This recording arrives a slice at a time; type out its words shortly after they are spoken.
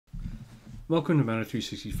Welcome to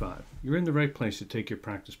Matter365. You're in the right place to take your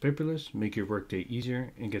practice paperless, make your workday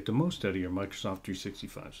easier, and get the most out of your Microsoft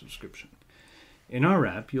 365 subscription. In our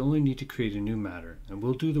app, you only need to create a new Matter, and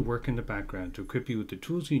we'll do the work in the background to equip you with the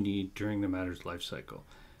tools you need during the Matter's lifecycle.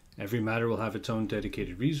 Every Matter will have its own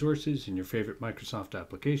dedicated resources in your favorite Microsoft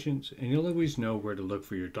applications, and you'll always know where to look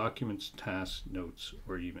for your documents, tasks, notes,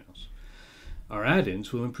 or emails. Our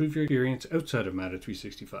add-ins will improve your experience outside of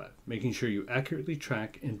Matter365, making sure you accurately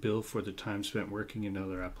track and bill for the time spent working in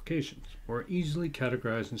other applications, or easily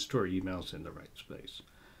categorize and store emails in the right space.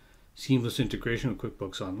 Seamless integration with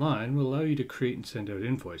Quickbooks Online will allow you to create and send out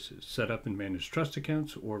invoices, set up and manage trust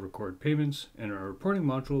accounts, or record payments, and our reporting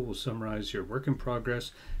module will summarize your work in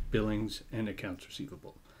progress, billings, and accounts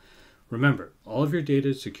receivable. Remember, all of your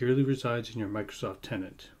data securely resides in your Microsoft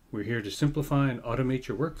tenant. We're here to simplify and automate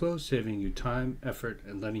your workflow, saving you time, effort,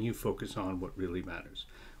 and letting you focus on what really matters.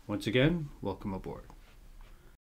 Once again, welcome aboard.